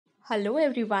Hello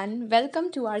everyone, welcome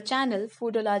to our channel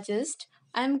Foodologist.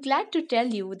 I am glad to tell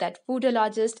you that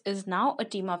Foodologist is now a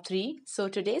team of three, so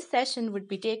today's session would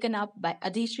be taken up by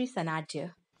Adhishree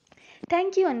Sanadhya.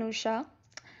 Thank you, Anusha.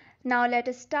 Now let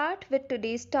us start with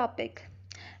today's topic.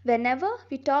 Whenever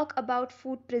we talk about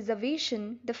food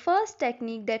preservation, the first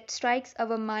technique that strikes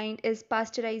our mind is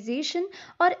pasteurization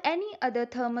or any other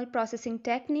thermal processing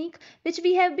technique which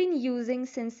we have been using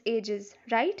since ages,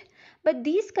 right? But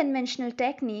these conventional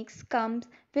techniques come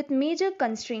with major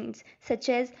constraints such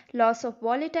as loss of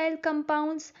volatile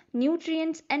compounds,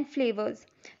 nutrients and flavors.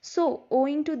 So,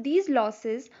 owing to these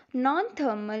losses,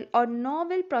 non-thermal or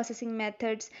novel processing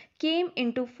methods came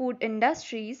into food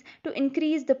industries to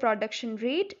increase the production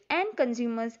rate and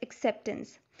consumers'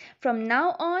 acceptance. From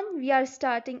now on, we are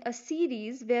starting a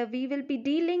series where we will be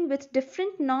dealing with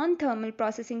different non thermal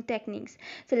processing techniques.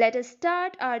 So, let us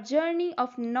start our journey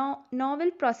of novel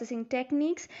processing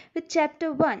techniques with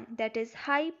chapter 1, that is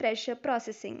high pressure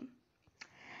processing.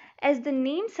 As the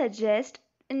name suggests,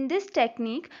 in this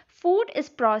technique, food is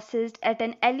processed at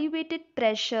an elevated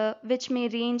pressure which may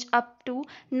range up to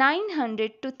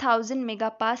 900 to 1000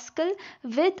 megapascal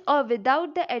with or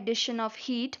without the addition of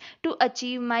heat to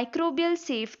achieve microbial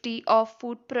safety of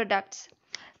food products.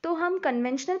 तो हम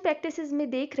conventional practices में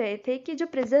देख रहे थे कि जो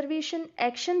preservation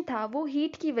action था वो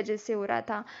हीट की वजह से हो रहा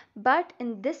था but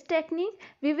in this technique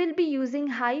we will be using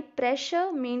high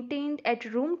pressure maintained at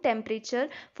room temperature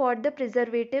for the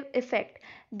preservative effect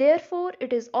therefore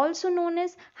it is also known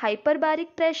as hyperbaric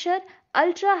pressure,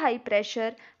 ultra high pressure,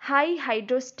 high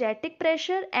hydrostatic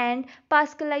pressure and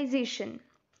pascalization.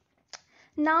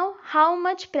 Now, how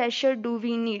much pressure do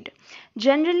we need?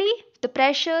 Generally, the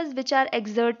pressures which are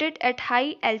exerted at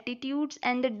high altitudes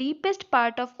and the deepest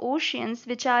part of oceans,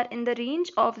 which are in the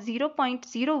range of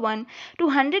 0.01 to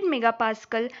 100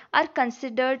 megapascal, are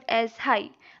considered as high.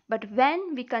 But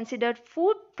when we consider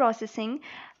food processing,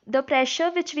 the pressure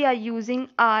which we are using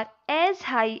are as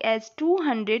high as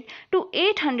 200 to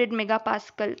 800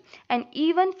 megapascal, and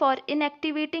even for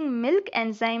inactivating milk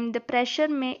enzyme the pressure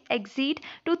may exceed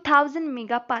 2000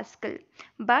 megapascal,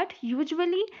 but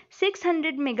usually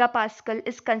 600 megapascal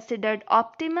is considered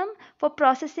optimum for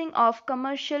processing of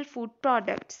commercial food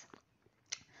products.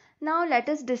 Now let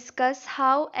us discuss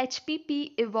how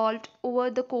HPP evolved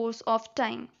over the course of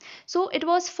time. So it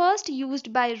was first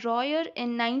used by Royer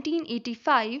in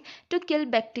 1985 to kill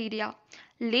bacteria.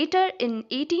 Later in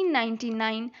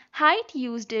 1899, Haidt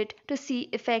used it to see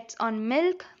effects on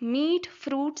milk, meat,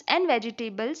 fruits and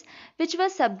vegetables which were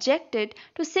subjected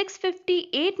to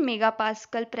 658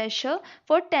 megapascal pressure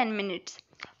for 10 minutes.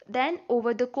 Then,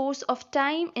 over the course of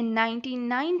time in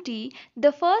 1990,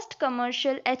 the first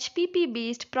commercial HPP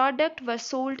based product was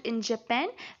sold in Japan,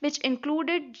 which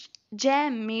included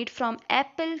jam made from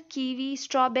apple, kiwi,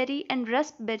 strawberry, and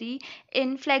raspberry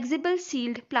in flexible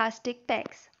sealed plastic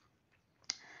packs.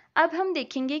 अब हम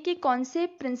देखेंगे कि कौन से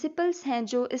principles हैं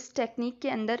जो इस technique के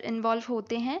अंदर इन्वॉल्व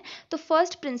होते हैं. तो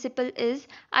first principle is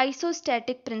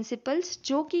isostatic principles,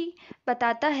 जो कि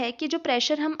बताता है कि जो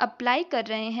प्रेशर हम अप्लाई कर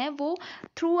रहे हैं वो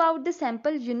through out the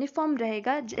sample uniform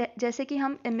रहेगा, जैसे कि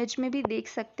हम इमेज में भी देख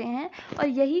सकते हैं. और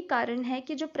यही कारण है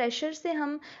कि जो प्रेशर से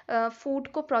हम फूड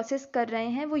को प्रोसेस कर रहे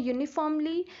हैं वो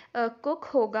यूनिफॉर्मली कुक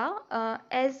होगा,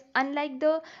 as unlike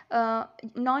the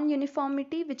non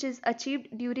uniformity which is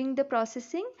achieved during the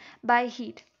processing by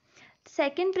heat.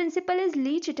 Second principal is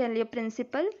Lee चिटेलियर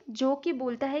principal, जो कि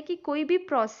बोलता है कि कोई भी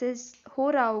प्रोसेस हो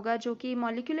रहा होगा जो कि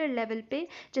मॉलिक्यूलर लेवल पे,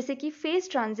 जैसे कि फेज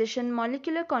ट्रांजिशन,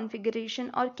 मॉलिक्यूलर कॉन्फ़िगरेशन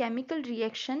और केमिकल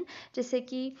रिएक्शन, जैसे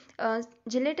कि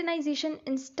जिलेटिनाइजेशन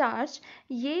इन स्टार्च,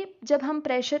 ये जब हम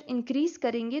प्रेशर इंक्रीज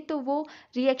करेंगे तो वो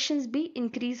रिएक्शंस भी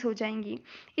इंक्रीज हो जाएंगी.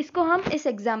 इसको हम इस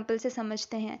एग्जांपल से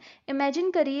समझते हैं.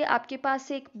 इमेजिन करिए आपके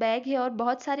पास एक बैग है और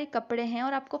बहुत सारे कपड़े हैं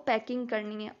और आपको पैकिंग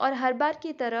करनी है, और हर बार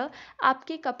की तरह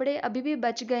आपके कपड़े अभी भी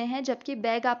बच गए हैं जबकि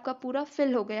बैग आपका पूरा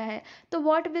फिल हो गया है. तो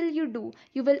what will you do?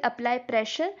 You will apply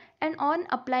pressure, and on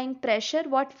applying pressure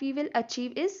what we will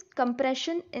achieve is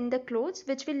compression in the clothes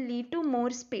which will lead to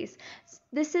more space.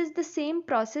 This is the same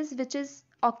process which is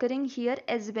occurring here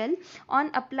as well.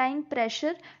 On applying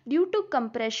pressure, due to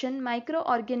compression,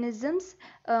 microorganisms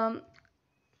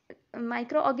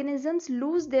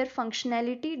lose their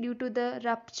functionality due to the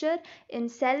rupture in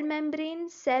cell membrane,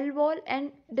 cell wall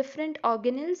and different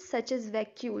organelles such as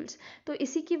vacuoles. तो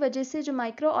इसी की वजह से जो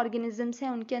micro organisms हैं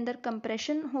उनके अंदर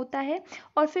compression होता है,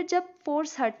 और फिर जब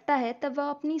फोर्स हटता है तब वह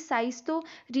अपनी साइज तो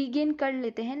रीगेन कर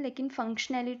लेते हैं लेकिन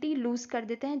फंक्शनैलिटी लूज कर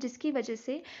देते हैं, जिसकी वजह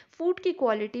से फूड की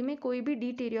क्वालिटी में कोई भी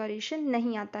डिटेरियोरेशन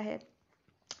नहीं आता है.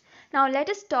 Now let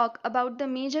us talk about the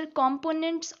major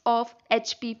components of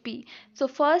HPP. So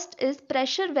first is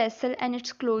pressure vessel and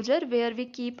its closure where we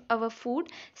keep our food.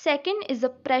 Second is a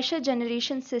pressure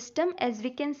generation system. As we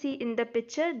can see in the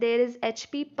picture, there is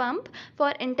HP pump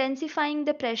for intensifying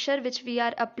the pressure which we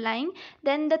are applying.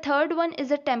 Then the third one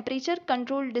is a temperature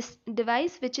control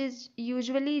device which is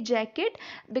usually jacket,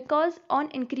 because on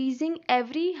increasing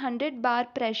every 100 bar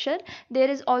pressure there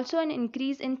is also an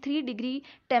increase in 3-degree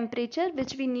temperature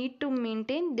which we need to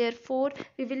maintain. Therefore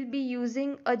we will be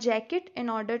using a jacket in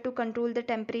order to control the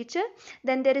temperature.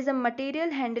 Then there is a material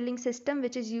handling system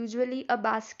which is usually a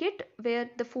basket where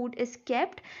the food is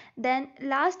kept. Then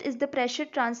last is the pressure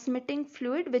transmitting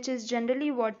fluid which is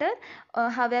generally water.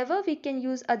 However, we can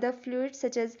use other fluids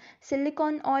such as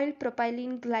silicone oil,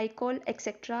 propylene glycol,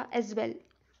 etc. as well.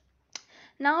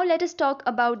 Now let us talk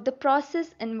about the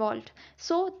process involved.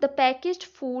 So the packaged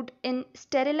food in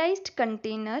sterilized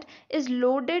container is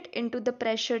loaded into the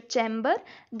pressure chamber.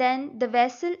 Then the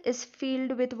vessel is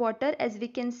filled with water as we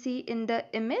can see in the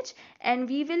image, and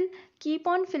we will keep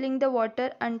on filling the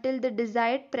water until the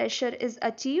desired pressure is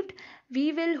achieved.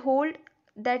 We will hold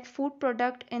that food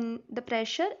product in the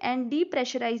pressure and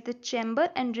depressurize the chamber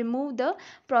and remove the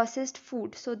processed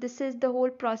food. So this is the whole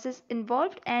process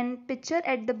involved, and picture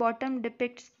at the bottom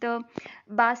depicts the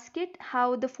basket,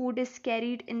 how the food is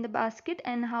carried in the basket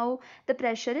and how the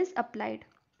pressure is applied.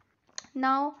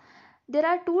 Now there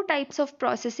are two types of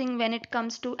processing when it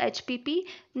comes to HPP.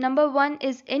 Number one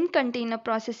is in container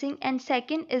processing and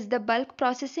second is the bulk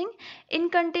processing. In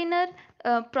container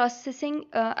processing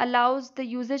allows the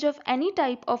usage of any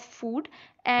type of food,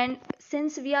 and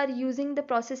since we are using the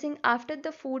processing after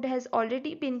the food has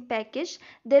already been packaged,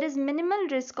 there is minimal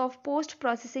risk of post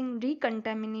processing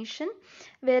recontamination.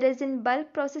 Whereas in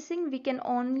bulk processing we can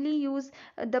only use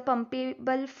the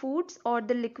pumpable foods or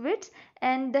the liquids,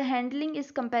 and the handling is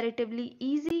comparatively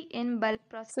easy in bulk So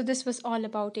processing. this was all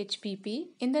about HPP.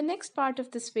 In the next part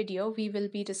of this video, we will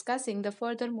be discussing the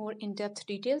further more in-depth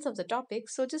details of the topic.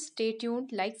 So just stay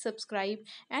tuned, like, subscribe,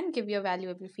 and give your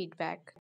valuable feedback.